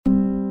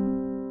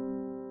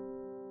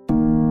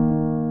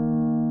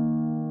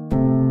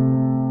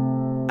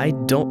I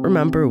don't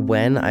remember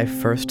when I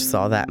first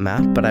saw that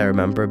map, but I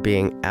remember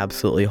being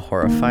absolutely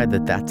horrified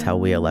that that's how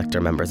we elect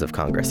our members of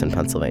Congress in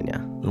Pennsylvania.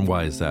 And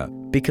why is that?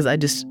 Because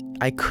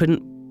I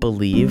couldn't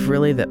believe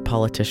really that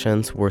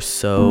politicians were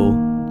so,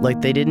 like,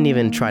 they didn't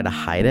even try to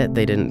hide it.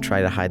 They didn't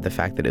try to hide the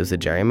fact that it was a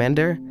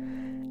gerrymander.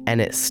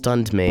 And it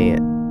stunned me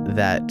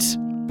that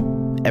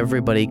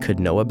everybody could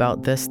know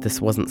about this.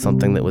 This wasn't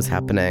something that was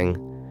happening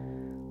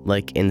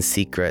like in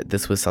secret.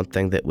 This was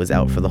something that was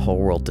out for the whole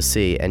world to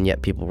see, and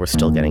yet people were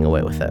still getting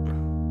away with it.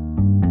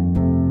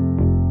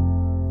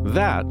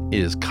 That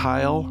is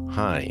Kyle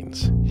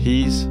Hines.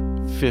 He's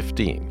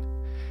 15.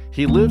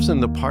 He lives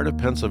in the part of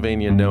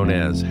Pennsylvania known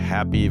as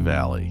Happy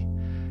Valley.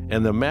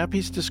 And the map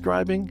he's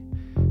describing?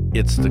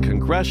 It's the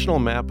congressional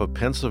map of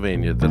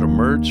Pennsylvania that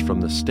emerged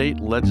from the state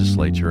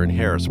legislature in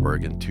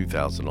Harrisburg in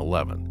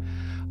 2011.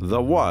 The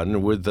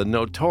one with the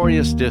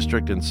notorious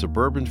district in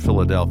suburban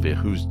Philadelphia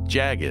whose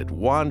jagged,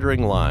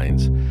 wandering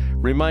lines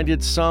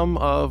reminded some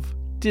of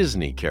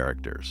Disney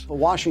characters. The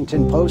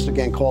Washington Post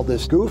again called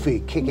this goofy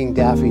kicking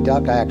Daffy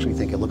Duck. I actually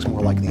think it looks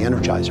more like the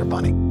Energizer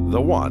Bunny.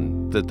 The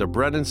one that the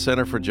Brennan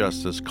Center for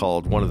Justice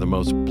called one of the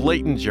most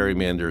blatant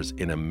gerrymanders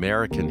in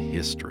American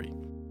history.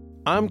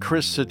 I'm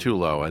Chris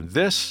Satullo, and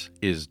this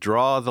is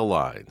Draw the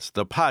Lines,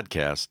 the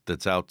podcast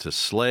that's out to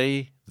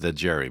slay the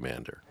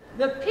gerrymander.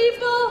 The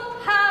people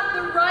have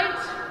the right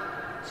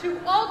to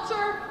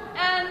alter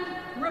and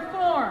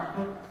reform.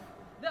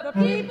 The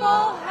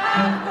people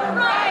have the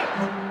right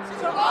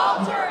to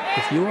alter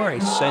and If you are a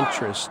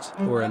centrist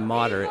or a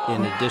moderate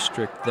in a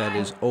district that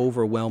is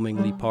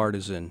overwhelmingly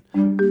partisan,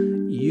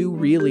 you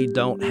really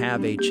don't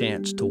have a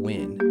chance to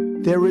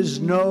win. There is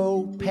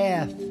no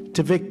path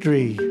to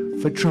victory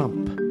for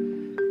Trump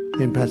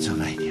in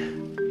Pennsylvania,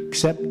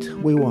 except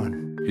we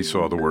won. He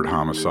saw the word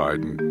homicide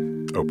and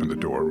opened the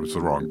door. It was the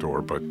wrong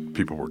door, but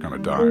people were going to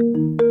die.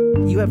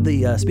 You have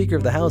the Speaker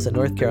of the House in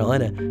North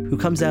Carolina who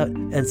comes out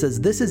and says,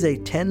 this is a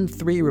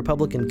 10-3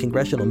 Republican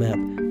congressional map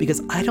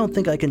because I don't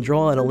think I can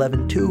draw an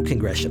 11-2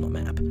 congressional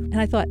map. And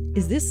I thought,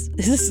 is this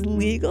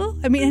legal?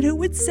 I mean, and who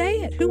would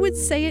say it? Who would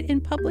say it in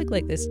public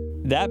like this?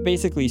 That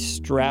basically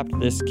strapped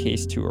this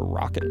case to a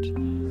rocket.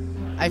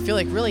 I feel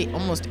like really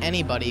almost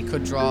anybody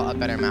could draw a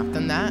better map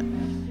than that.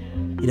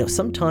 You know,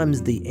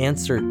 sometimes the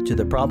answer to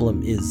the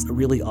problem is a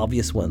really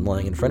obvious one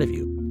lying in front of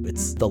you.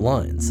 It's the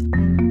lines.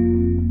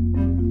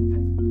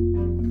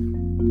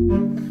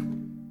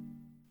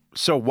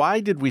 So why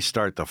did we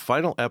start the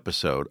final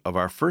episode of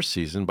our first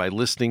season by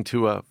listening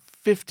to a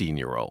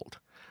 15-year-old?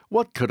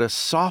 What could a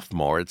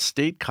sophomore at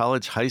State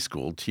College High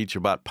School teach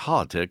about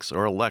politics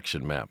or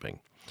election mapping?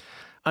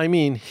 I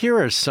mean,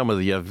 here are some of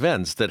the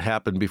events that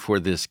happened before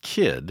this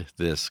kid,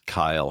 this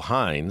Kyle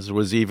Hines,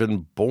 was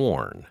even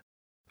born.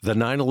 The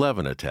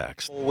 9/11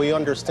 attacks. We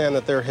understand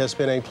that there has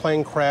been a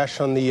plane crash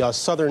on the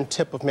southern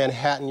tip of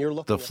Manhattan.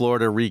 The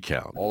Florida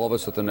recount. All of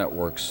us at the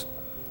networks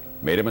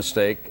made a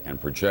mistake and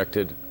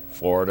projected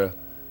Florida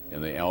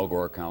in the Al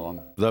Gore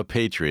column. The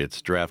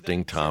Patriots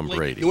drafting Tom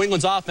Brady. New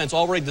England's offense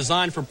already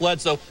designed for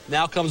Bledsoe.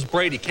 Now comes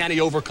Brady. Can he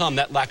overcome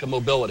that lack of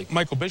mobility?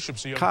 Michael Bishop.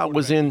 Kyle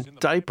was in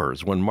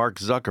diapers when Mark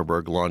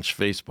Zuckerberg launched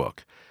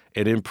Facebook,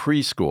 and in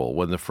preschool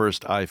when the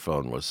first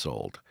iPhone was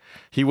sold.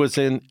 He was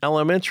in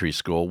elementary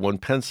school when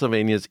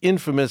Pennsylvania's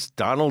infamous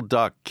Donald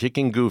Duck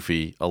kicking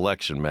Goofy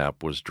election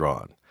map was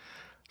drawn.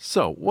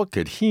 So what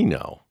could he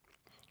know?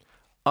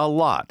 A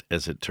lot,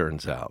 as it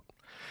turns out.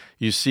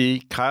 You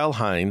see, Kyle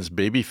Hines,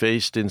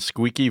 baby-faced and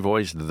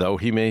squeaky-voiced though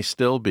he may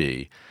still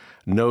be,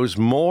 knows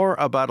more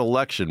about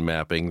election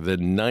mapping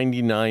than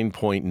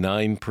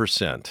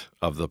 99.9%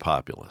 of the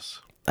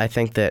populace. I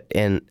think that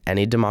in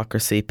any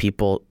democracy,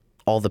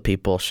 all the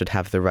people should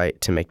have the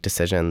right to make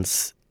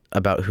decisions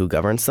about who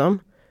governs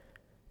them.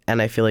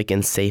 And I feel like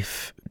in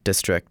safe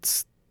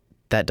districts,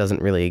 that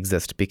doesn't really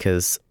exist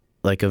because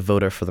like a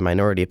voter for the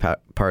minority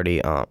party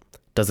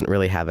doesn't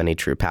really have any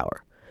true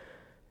power.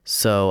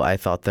 So I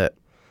thought that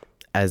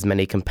as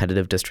many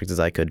competitive districts as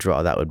I could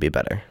draw, that would be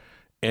better.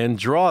 And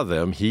draw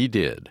them he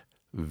did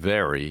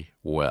very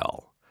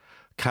well.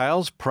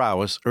 Kyle's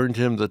prowess earned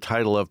him the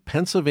title of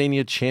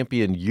Pennsylvania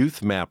Champion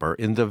Youth Mapper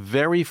in the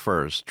very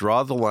first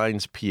Draw the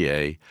Lines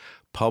PA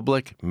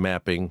public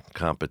mapping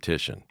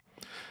competition.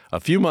 A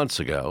few months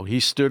ago,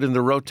 he stood in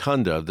the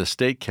rotunda of the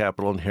state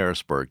capitol in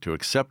Harrisburg to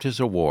accept his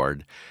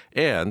award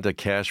and a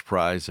cash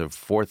prize of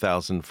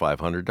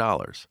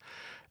 $4,500,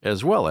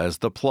 as well as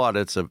the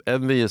plaudits of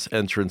envious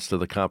entrants to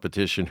the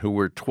competition who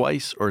were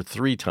twice or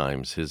three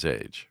times his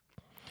age.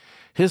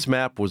 His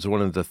map was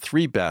one of the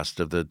three best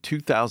of the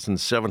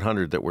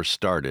 2,700 that were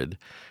started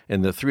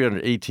and the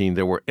 318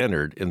 that were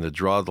entered in the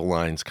Draw the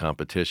Lines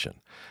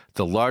competition,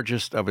 the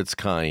largest of its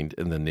kind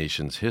in the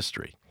nation's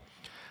history.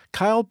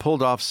 Kyle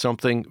pulled off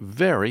something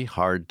very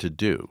hard to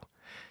do.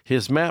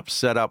 His map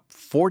set up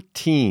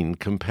 14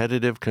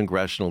 competitive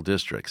congressional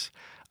districts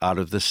out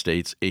of the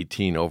state's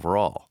 18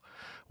 overall,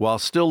 while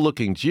still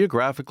looking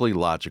geographically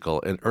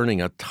logical and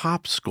earning a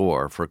top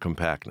score for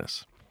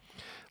compactness.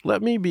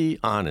 Let me be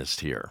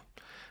honest here.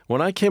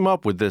 When I came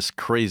up with this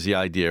crazy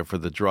idea for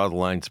the Draw the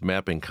Lines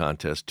mapping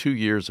contest 2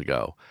 years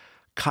ago,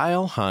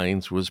 Kyle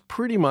Hines was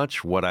pretty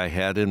much what I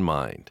had in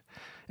mind.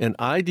 An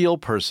ideal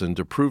person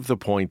to prove the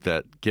point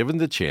that, given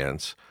the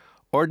chance,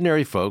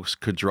 ordinary folks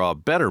could draw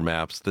better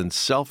maps than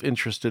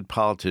self-interested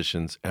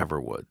politicians ever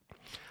would.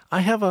 I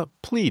have a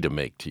plea to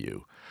make to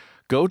you.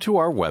 Go to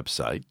our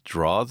website,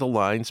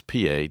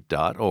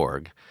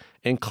 drawthelinespa.org,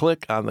 and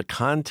click on the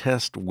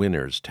Contest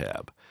Winners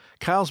tab.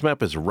 Kyle's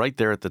map is right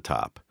there at the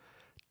top.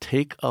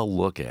 Take a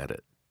look at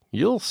it.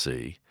 You'll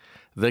see.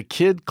 The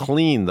kid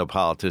cleaned the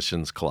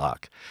politician's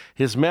clock.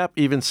 His map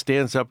even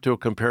stands up to a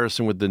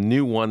comparison with the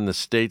new one the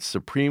state's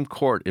Supreme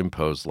Court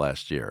imposed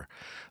last year,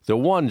 the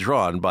one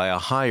drawn by a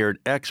hired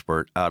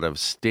expert out of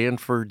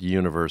Stanford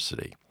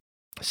University.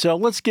 So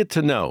let's get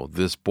to know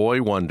this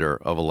boy wonder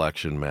of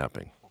election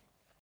mapping.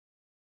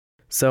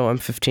 So I'm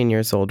 15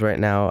 years old right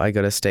now. I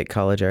go to State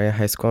College Area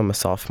High School. I'm a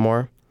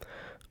sophomore.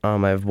 I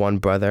have one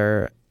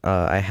brother.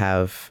 I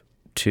have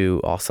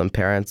two awesome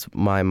parents.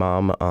 My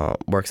mom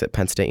works at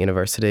Penn State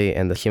University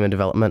in the Human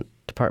Development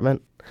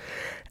Department.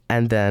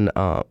 And then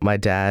my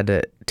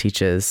dad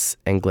teaches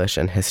English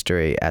and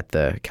history at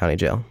the county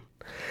jail.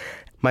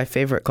 My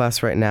favorite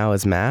class right now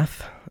is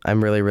math.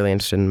 I'm really, really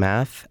interested in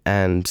math,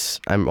 and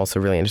I'm also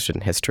really interested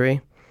in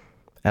history.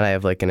 And I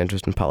have an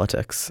interest in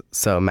politics.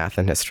 So math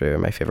and history are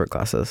my favorite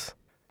classes.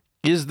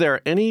 Is there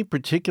any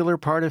particular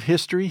part of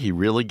history he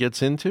really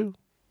gets into?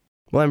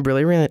 Well, I'm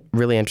really, really,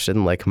 really interested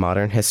in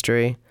modern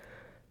history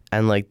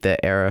and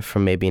the era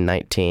from maybe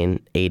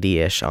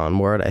 1980-ish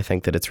onward. I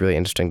think that it's really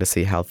interesting to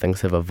see how things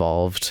have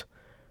evolved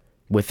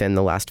within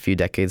the last few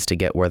decades to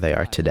get where they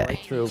are today.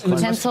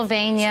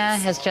 Pennsylvania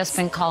has just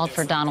been called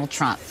for Donald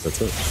Trump.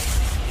 That's it.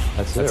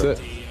 That's it.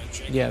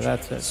 Yeah,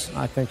 that's it.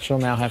 I think she'll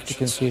now have to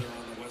concede.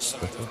 That's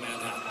it.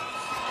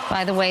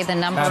 By the way, the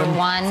number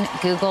one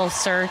Google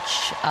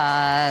search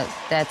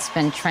that's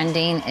been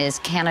trending is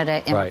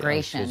Canada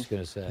immigration. Right, I was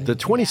just gonna say. The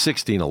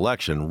 2016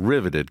 election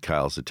riveted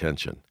Kyle's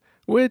attention,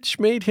 which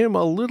made him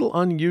a little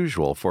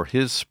unusual for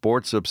his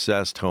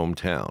sports-obsessed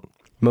hometown.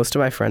 Most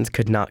of my friends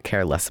could not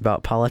care less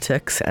about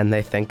politics, and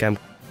they think I'm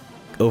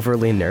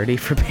overly nerdy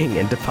for being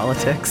into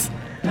politics.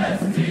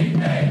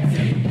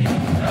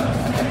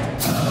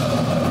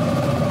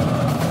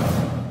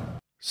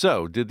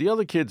 So, did the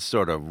other kids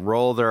sort of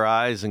roll their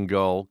eyes and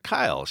go,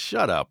 "Kyle,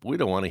 shut up, we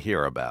don't want to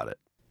hear about it"?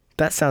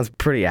 That sounds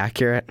pretty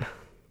accurate.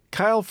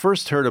 Kyle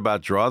first heard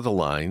about Draw the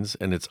Lines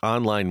and its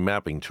online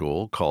mapping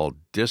tool called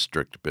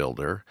District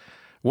Builder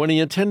when he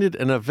attended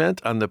an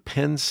event on the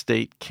Penn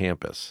State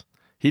campus.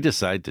 He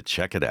decided to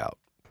check it out.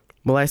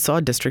 Well, I saw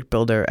District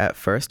Builder at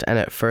first, and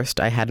at first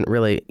I hadn't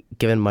really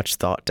given much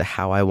thought to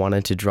how I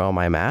wanted to draw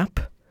my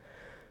map.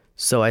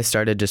 So I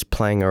started just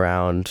playing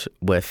around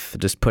with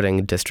just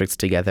putting districts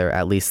together,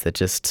 at least that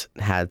just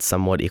had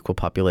somewhat equal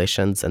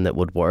populations and that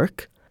would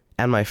work.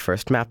 And my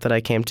first map that I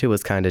came to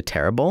was kind of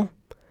terrible,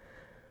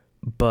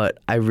 but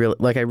I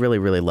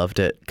really loved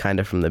it kind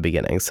of from the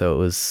beginning. So it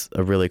was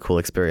a really cool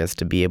experience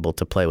to be able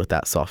to play with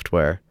that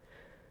software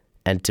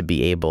and to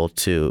be able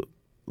to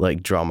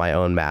draw my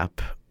own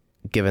map,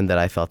 given that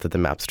I thought that the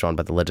maps drawn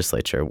by the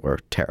legislature were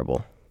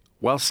terrible.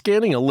 While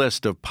scanning a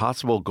list of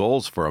possible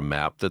goals for a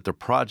map that the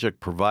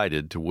project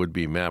provided to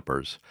would-be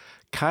mappers,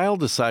 Kyle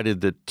decided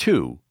that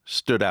two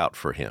stood out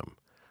for him: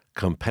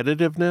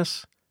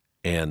 competitiveness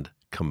and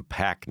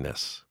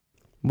compactness.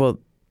 Well,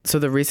 so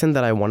the reason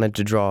that I wanted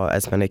to draw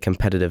as many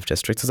competitive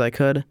districts as I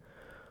could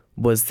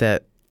was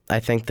that I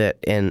think that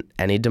in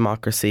any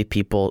democracy,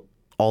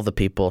 all the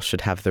people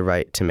should have the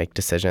right to make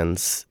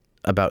decisions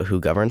about who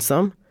governs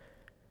them.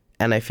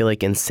 And I feel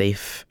like in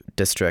safe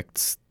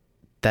districts,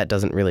 that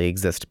doesn't really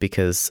exist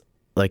because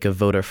a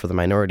voter for the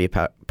minority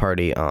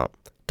party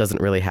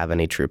doesn't really have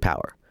any true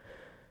power.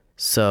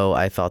 So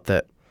I thought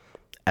that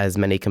as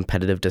many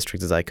competitive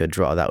districts as I could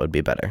draw, that would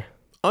be better.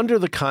 Under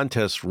the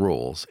contest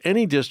rules,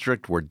 any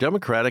district where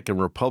Democratic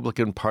and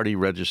Republican Party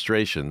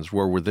registrations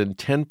were within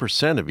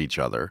 10% of each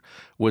other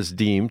was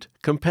deemed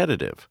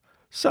competitive.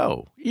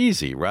 So,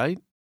 easy, right?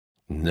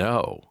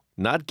 No,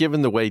 not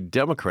given the way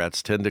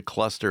Democrats tend to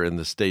cluster in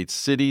the state's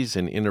cities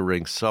and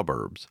inner-ring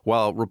suburbs,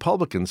 while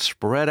Republicans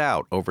spread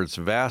out over its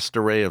vast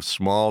array of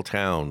small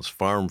towns,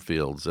 farm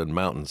fields, and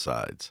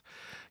mountainsides.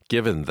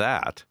 Given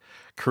that,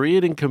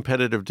 creating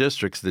competitive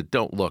districts that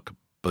don't look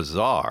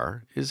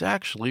bizarre is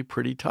actually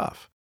pretty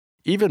tough.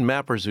 Even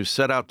mappers who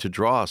set out to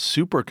draw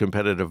super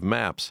competitive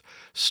maps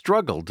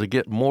struggled to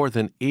get more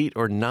than 8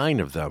 or 9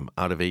 of them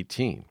out of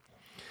 18.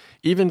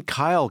 Even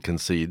Kyle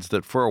concedes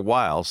that for a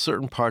while,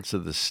 certain parts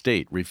of the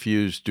state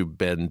refused to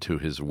bend to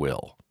his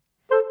will.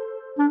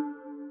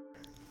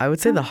 I would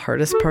say the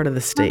hardest part of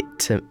the state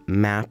to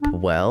map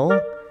well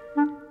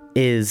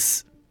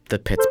is the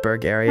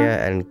Pittsburgh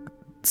area and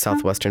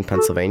southwestern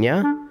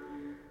Pennsylvania,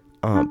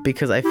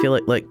 because I feel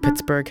like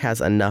Pittsburgh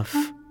has enough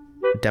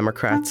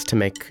Democrats to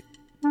make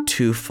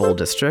 2 full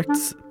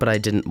districts, but I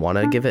didn't want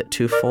to give it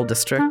 2 full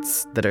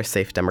districts that are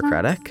safe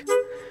Democratic.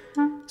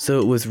 So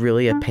it was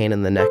really a pain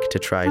in the neck to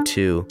try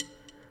to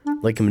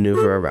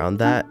maneuver around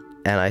that,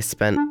 and I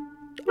spent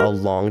a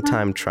long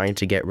time trying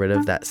to get rid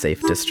of that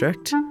safe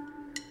district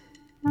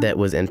that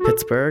was in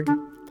Pittsburgh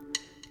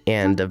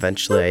And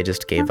eventually I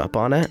just gave up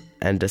on it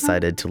and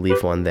decided to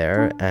leave one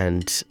there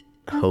and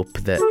hope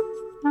that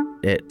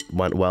it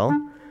went well.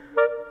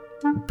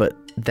 But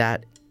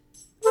that,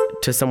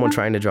 to someone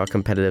trying to draw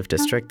competitive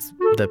districts,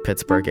 the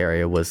Pittsburgh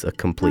area was a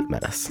complete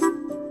mess.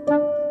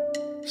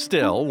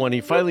 Still, when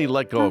he finally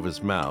let go of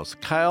his mouse,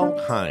 Kyle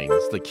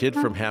Hines, the kid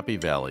from Happy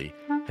Valley,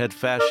 had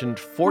fashioned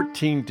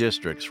 14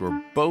 districts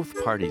where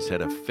both parties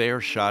had a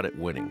fair shot at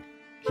winning.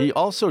 He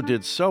also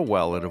did so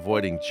well at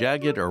avoiding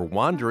jagged or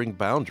wandering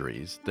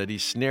boundaries that he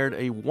snared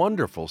a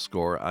wonderful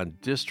score on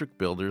District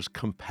Builder's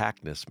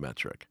compactness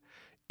metric.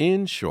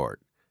 In short,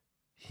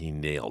 he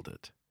nailed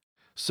it.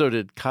 So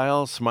did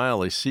Kyle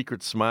smile a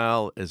secret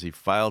smile as he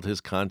filed his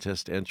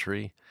contest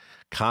entry,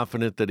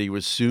 confident that he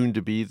was soon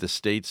to be the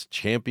state's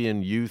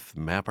champion youth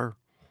mapper?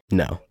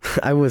 No,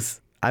 I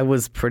was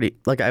pretty,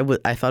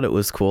 I thought it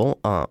was cool.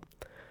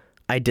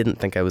 I didn't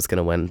think I was going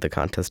to win the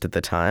contest at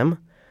the time,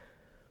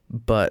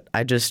 but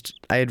I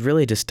had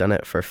really just done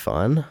it for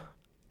fun,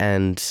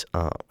 and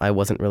I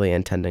wasn't really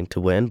intending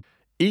to win.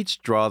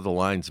 Each Draw the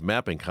Lines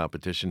mapping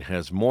competition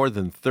has more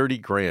than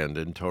 $30,000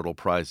 in total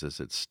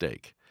prizes at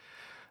stake.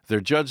 They're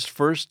judged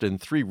first in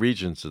 3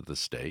 regions of the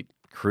state,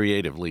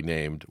 creatively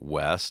named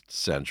West,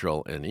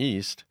 Central, and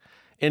East,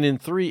 and in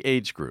 3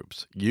 age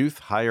groups, youth,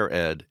 higher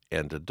ed,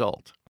 and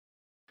adult.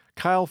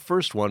 Kyle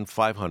first won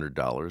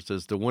 $500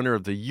 as the winner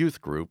of the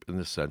youth group in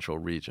the Central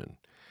region.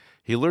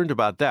 He learned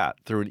about that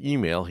through an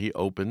email he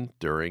opened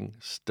during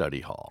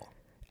study hall.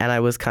 And I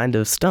was kind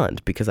of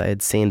stunned because I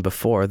had seen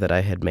before that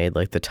I had made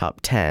the top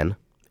 10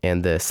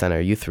 in the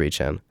Center Youth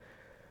region,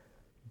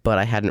 but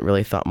I hadn't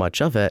really thought much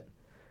of it.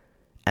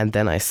 And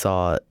then I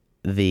saw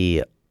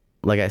that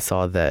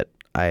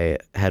I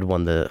had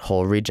won the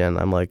whole region.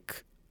 I'm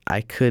like,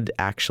 I could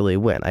actually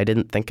win. I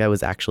didn't think I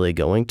was actually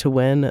going to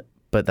win,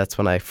 but that's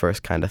when I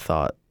first kind of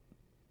thought,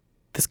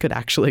 this could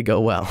actually go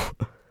well.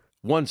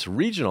 Once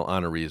regional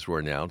honorees were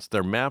announced,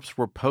 their maps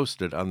were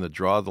posted on the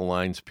Draw the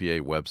Lines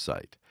PA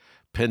website,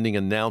 pending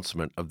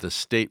announcement of the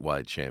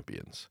statewide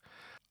champions.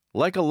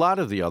 Like a lot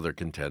of the other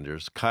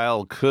contenders,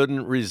 Kyle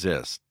couldn't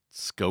resist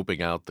scoping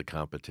out the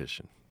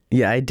competition.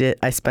 Yeah, I did.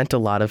 I spent a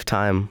lot of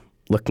time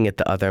looking at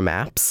the other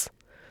maps,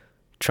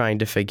 trying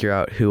to figure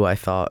out who I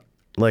thought,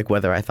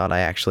 whether I thought I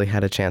actually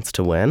had a chance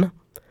to win.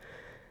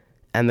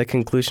 And the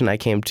conclusion I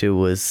came to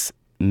was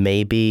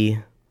maybe,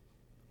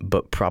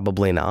 but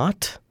probably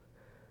not.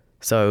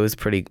 So it was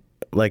pretty,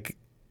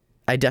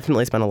 I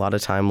definitely spent a lot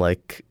of time,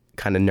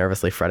 kind of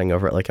nervously fretting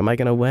over it. Am I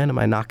going to win? Am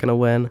I not going to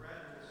win?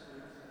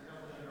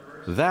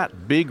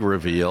 That big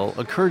reveal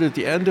occurred at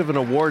the end of an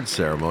award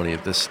ceremony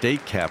at the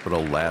state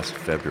capitol last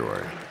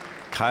February.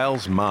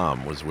 Kyle's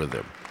mom was with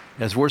him,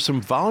 as were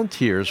some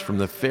volunteers from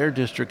the Fair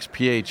District's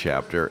PA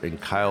chapter in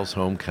Kyle's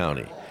home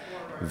county,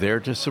 there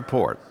to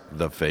support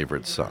the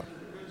favorite son.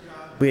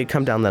 We had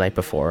come down the night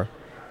before,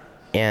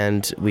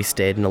 and we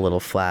stayed in a little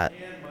flat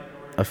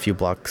a few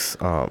blocks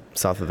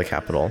south of the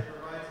Capitol.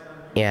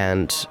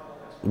 And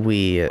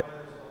we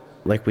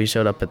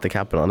showed up at the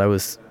Capitol, and I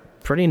was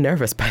pretty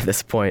nervous by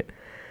this point.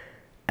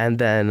 And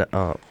then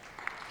when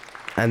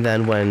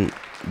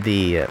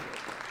it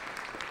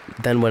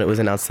was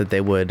announced that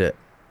they would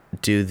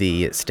do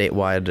the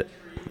statewide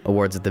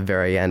awards at the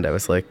very end, I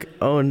was like,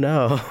 oh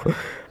no,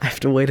 I have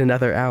to wait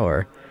another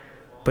hour.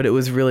 But it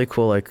was really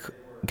cool,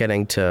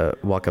 getting to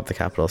walk up the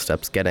Capitol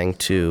steps, getting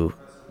to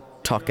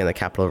talk in the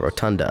Capitol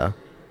Rotunda,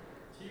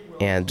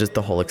 and just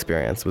the whole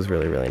experience was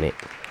really, really neat.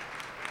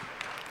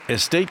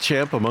 As state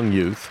champ among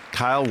youth,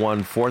 Kyle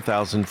won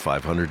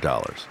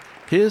 $4,500.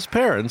 His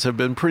parents have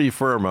been pretty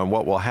firm on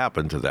what will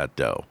happen to that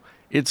dough.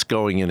 It's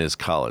going in his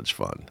college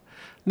fund.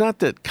 Not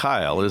that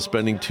Kyle is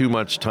spending too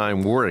much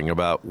time worrying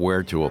about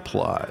where to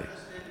apply.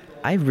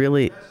 I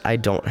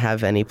don't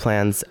have any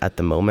plans at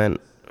the moment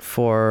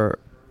for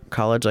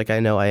college. I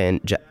know I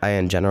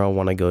in general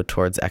want to go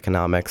towards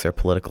economics or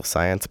political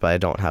science, but I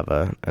don't have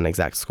an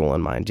exact school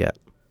in mind yet.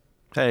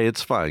 Hey,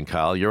 it's fine,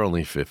 Kyle. You're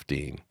only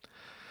 15.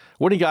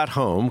 When he got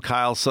home,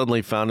 Kyle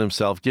suddenly found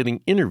himself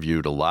getting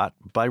interviewed a lot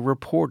by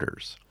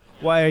reporters.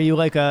 Why, are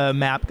you a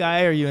map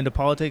guy? Are you into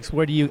politics?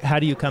 How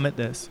do you come at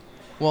this?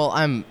 Well,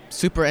 I'm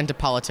super into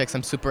politics.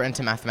 I'm super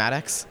into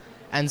mathematics.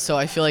 And so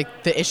I feel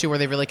like the issue where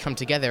they really come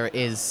together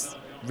is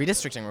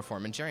redistricting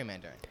reform and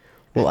gerrymandering.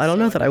 Well, I don't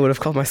know that I would have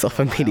called myself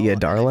a media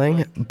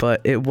darling,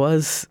 but it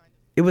was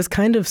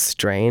kind of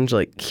strange,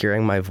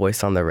 hearing my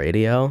voice on the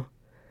radio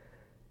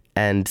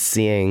and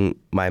seeing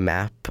my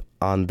map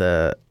on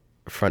the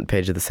front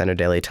page of the Center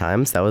Daily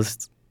Times.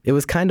 It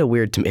was kind of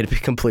weird to me, to be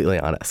completely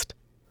honest.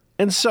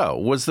 And so,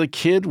 was the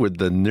kid with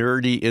the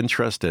nerdy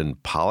interest in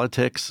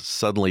politics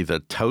suddenly the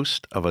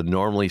toast of a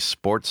normally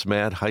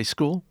sports-mad high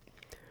school?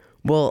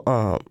 Well,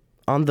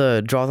 on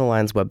the Draw the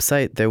Lines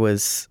website, there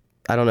was,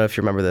 I don't know if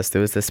you remember this,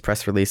 there was this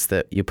press release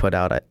that you put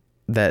out,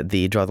 that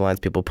the Draw the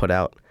Lines people put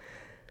out,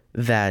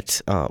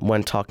 that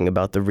when talking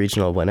about the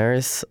regional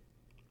winners,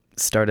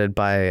 started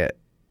by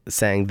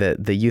saying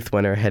that the youth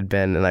winner had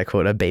been, and I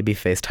quote, a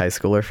baby-faced high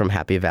schooler from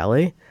Happy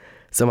Valley.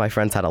 So my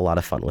friends had a lot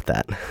of fun with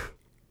that.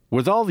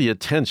 With all the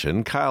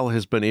attention, Kyle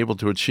has been able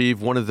to achieve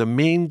one of the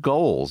main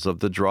goals of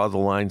the Draw the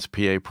Lines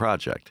PA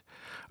project,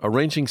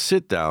 arranging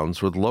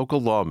sit-downs with local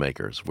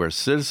lawmakers where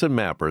citizen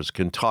mappers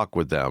can talk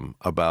with them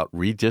about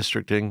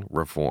redistricting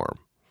reform.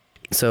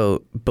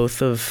 So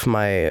both of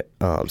my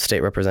state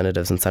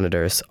representatives and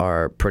senators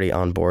are pretty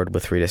on board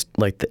with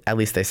at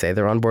least they say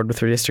they're on board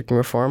with redistricting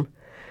reform.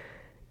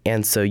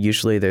 And so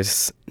usually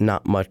there's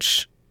not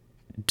much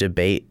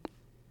debate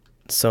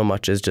so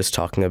much as just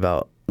talking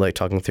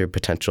through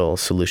potential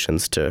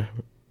solutions to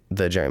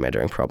the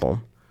gerrymandering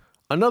problem.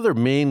 Another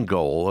main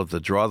goal of the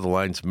Draw the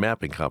Lines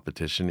mapping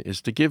competition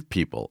is to give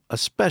people,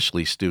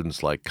 especially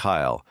students like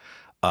Kyle,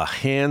 a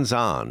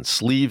hands-on,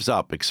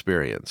 sleeves-up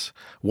experience,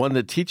 one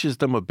that teaches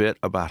them a bit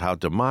about how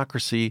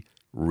democracy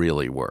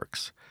really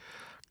works.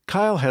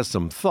 Kyle has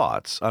some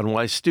thoughts on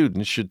why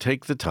students should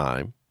take the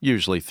time,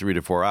 usually 3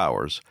 to 4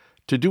 hours,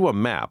 to do a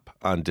map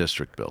on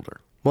District Builder.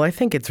 Well, I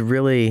think it's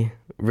really,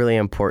 really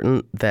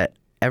important that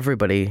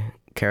everybody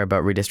care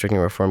about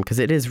redistricting reform because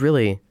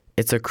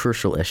it's a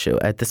crucial issue.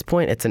 At this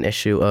point, it's an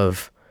issue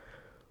of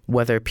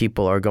whether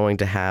people are going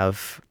to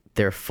have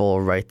their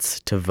full rights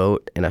to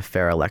vote in a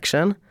fair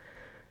election.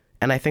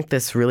 And I think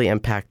this really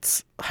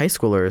impacts high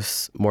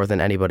schoolers more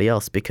than anybody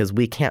else because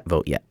we can't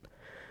vote yet.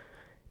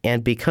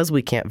 And because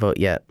we can't vote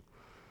yet,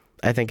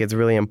 I think it's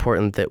really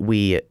important that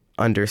we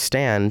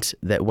understand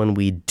that when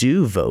we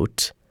do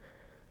vote,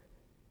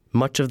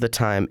 much of the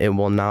time it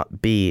will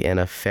not be in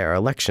a fair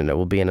election. It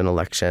will be in an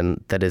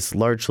election that was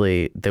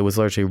largely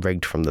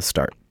rigged from the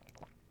start.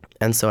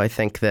 And so I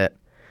think that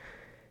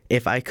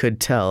if I could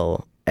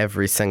tell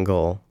every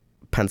single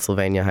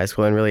Pennsylvania high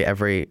school and really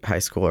every high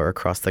schooler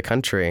across the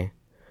country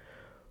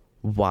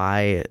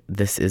why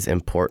this is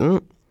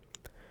important,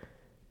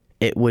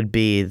 it would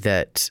be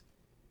that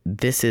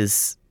this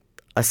is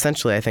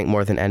essentially, I think,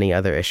 more than any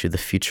other issue, the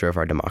future of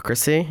our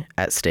democracy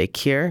at stake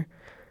here.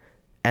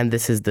 And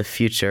this is the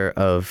future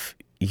of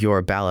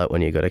your ballot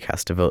when you go to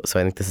cast a vote. So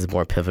I think this is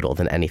more pivotal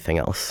than anything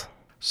else.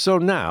 So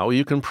now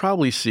you can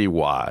probably see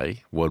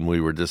why, when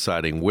we were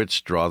deciding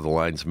which Draw the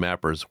Lines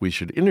mappers we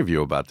should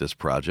interview about this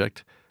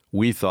project,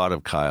 we thought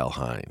of Kyle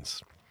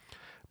Hines.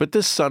 But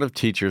this son of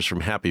teachers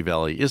from Happy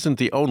Valley isn't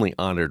the only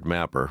honored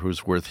mapper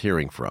who's worth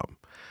hearing from.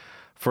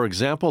 For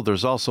example,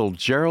 there's also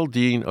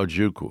Geraldine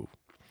Ojukwu,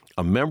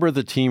 a member of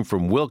the team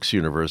from Wilkes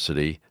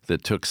University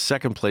that took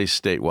second place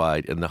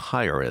statewide in the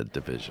higher ed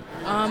division.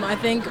 I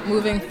think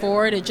moving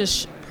forward, it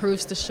just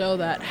proves to show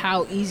that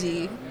how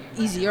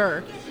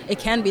easier it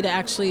can be to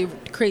actually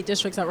create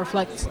districts that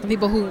reflect the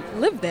people who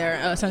live there,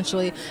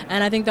 essentially.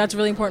 And I think that's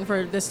really important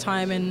for this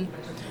time and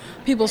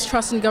people's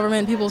trust in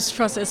government, people's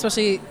trust,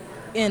 especially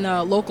in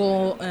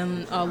local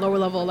and lower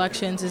level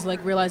elections, is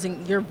like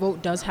realizing your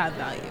vote does have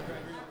value.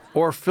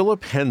 Or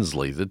Philip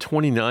Hensley, the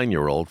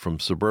 29-year-old from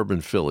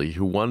suburban Philly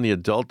who won the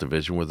adult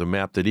division with a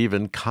map that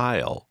even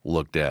Kyle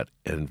looked at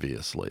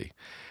enviously.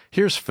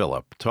 Here's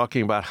Philip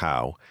talking about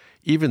how,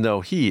 even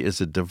though he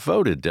is a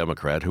devoted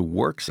Democrat who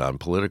works on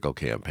political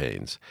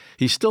campaigns,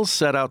 he still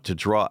set out to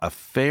draw a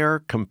fair,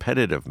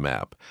 competitive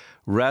map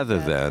rather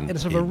than in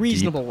sort of a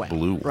reasonable way,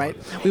 blue right?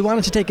 We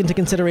wanted to take into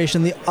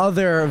consideration the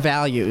other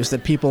values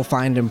that people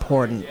find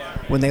important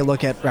when they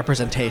look at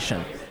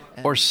representation.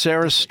 Or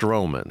Sarah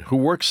Stroman, who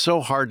worked so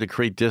hard to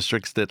create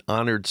districts that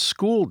honored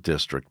school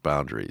district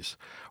boundaries.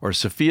 Or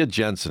Sophia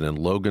Jensen and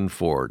Logan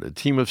Ford, a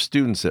team of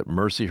students at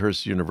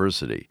Mercyhurst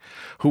University,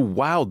 who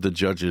wowed the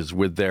judges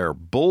with their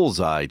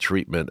bullseye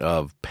treatment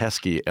of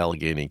pesky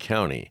Allegheny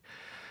County.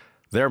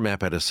 Their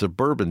map had a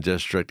suburban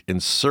district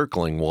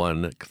encircling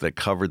one that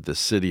covered the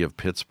city of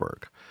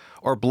Pittsburgh.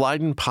 Or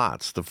Blyden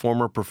Potts, the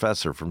former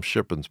professor from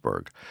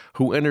Shippensburg,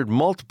 who entered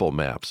multiple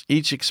maps,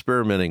 each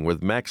experimenting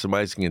with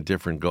maximizing a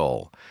different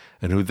goal,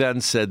 and who then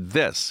said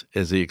this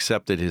as he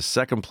accepted his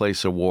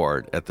second-place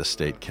award at the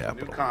state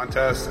capitol.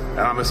 Contest,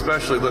 and I'm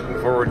especially looking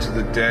forward to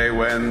the day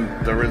when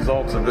the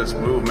results of this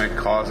movement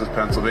causes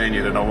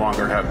Pennsylvania to no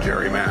longer have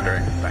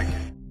gerrymandering. Thank you.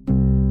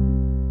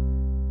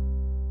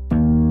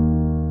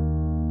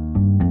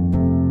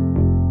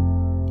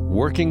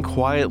 Working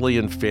quietly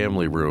in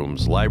family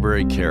rooms,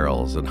 library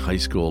carols, and high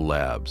school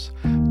labs,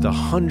 the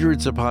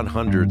hundreds upon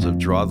hundreds of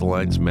Draw the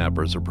Lines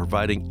mappers are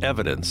providing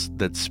evidence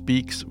that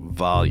speaks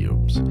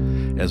volumes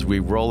as we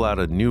roll out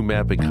a new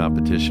mapping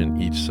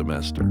competition each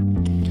semester.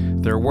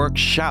 Their work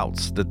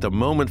shouts that the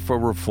moment for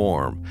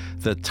reform,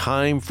 the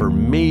time for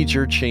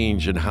major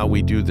change in how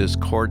we do this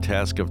core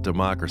task of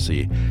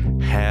democracy,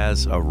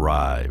 has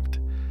arrived.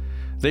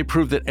 They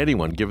prove that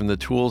anyone given the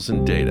tools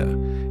and data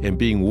and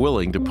being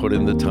willing to put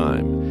in the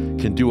time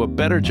can do a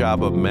better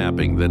job of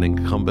mapping than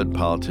incumbent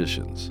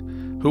politicians,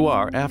 who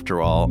are, after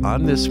all,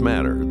 on this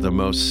matter, the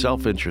most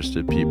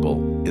self-interested people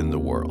in the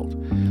world.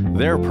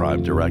 Their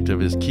prime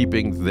directive is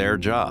keeping their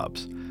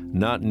jobs,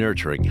 not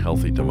nurturing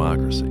healthy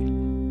democracy.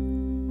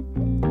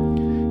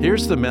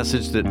 Here's the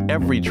message that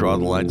every Draw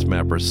the Lines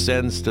mapper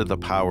sends to the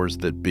powers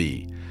that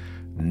be.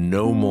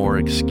 No more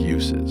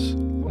excuses.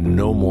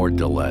 No more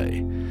delay.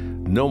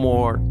 No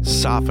more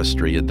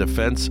sophistry in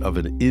defense of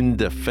an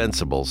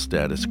indefensible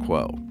status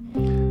quo.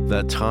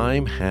 The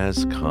time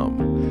has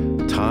come.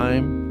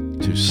 time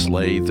to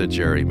slay the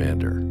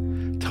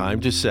gerrymander. Time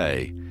to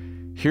say,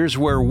 here's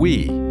where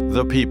we,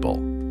 the people,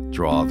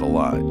 draw the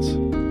lines.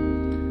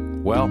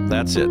 Well,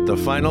 that's it, the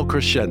final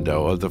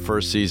crescendo of the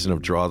first season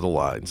of Draw the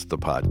Lines, the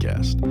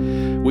podcast.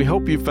 We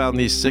hope you found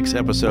these 6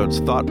 episodes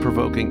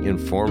thought-provoking,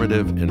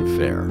 informative, and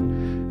fair.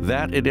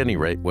 That, at any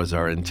rate, was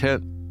our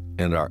intent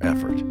and our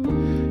effort.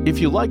 If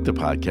you like the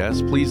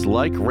podcast, please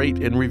like, rate,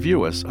 and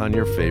review us on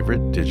your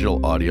favorite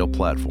digital audio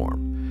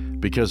platform.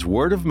 Because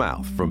word of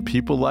mouth from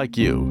people like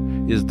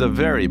you is the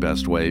very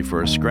best way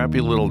for a scrappy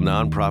little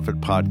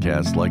nonprofit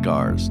podcast like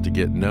ours to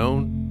get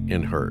known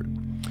and heard.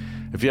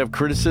 If you have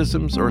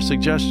criticisms or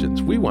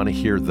suggestions, we want to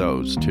hear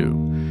those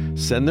too.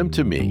 Send them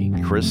to me,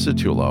 Chris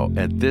Satullo,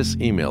 at this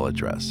email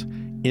address,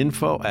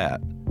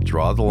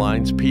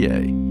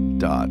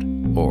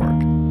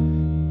 info@drawthelinespa.org.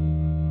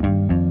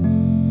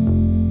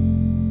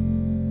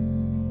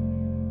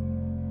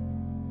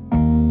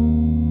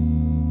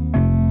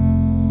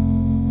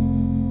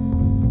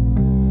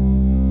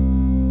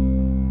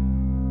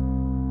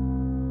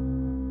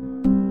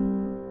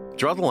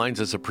 Draw the Lines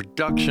is a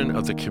production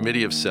of the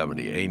Committee of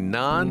 70, a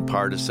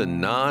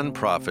nonpartisan,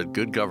 nonprofit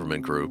good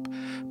government group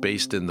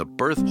based in the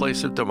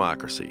birthplace of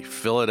democracy,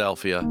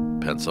 Philadelphia,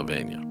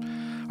 Pennsylvania.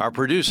 Our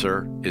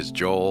producer is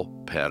Joel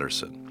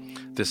Patterson.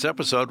 This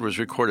episode was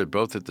recorded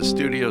both at the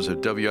studios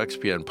of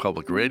WXPN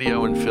Public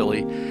Radio in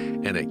Philly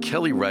and at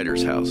Kelly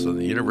Writers House on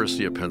the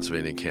University of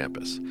Pennsylvania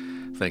campus.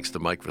 Thanks to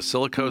Mike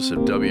Vasilikos of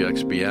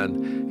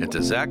WXPN and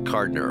to Zach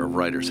Cardner of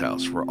Writers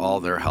House for all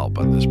their help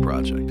on this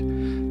project.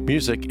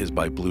 Music is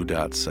by Blue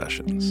Dot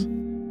Sessions.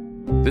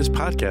 This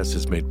podcast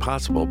is made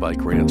possible by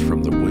grants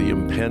from the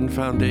William Penn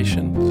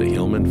Foundation, the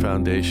Hillman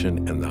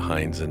Foundation, and the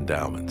Heinz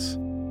Endowments.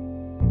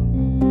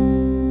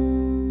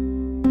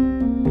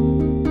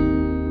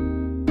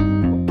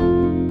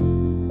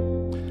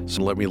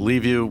 So let me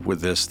leave you with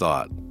this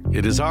thought.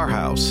 It is our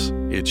house.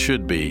 It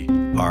should be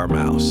our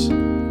mouse.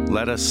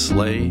 Let us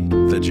slay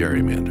the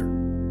gerrymander.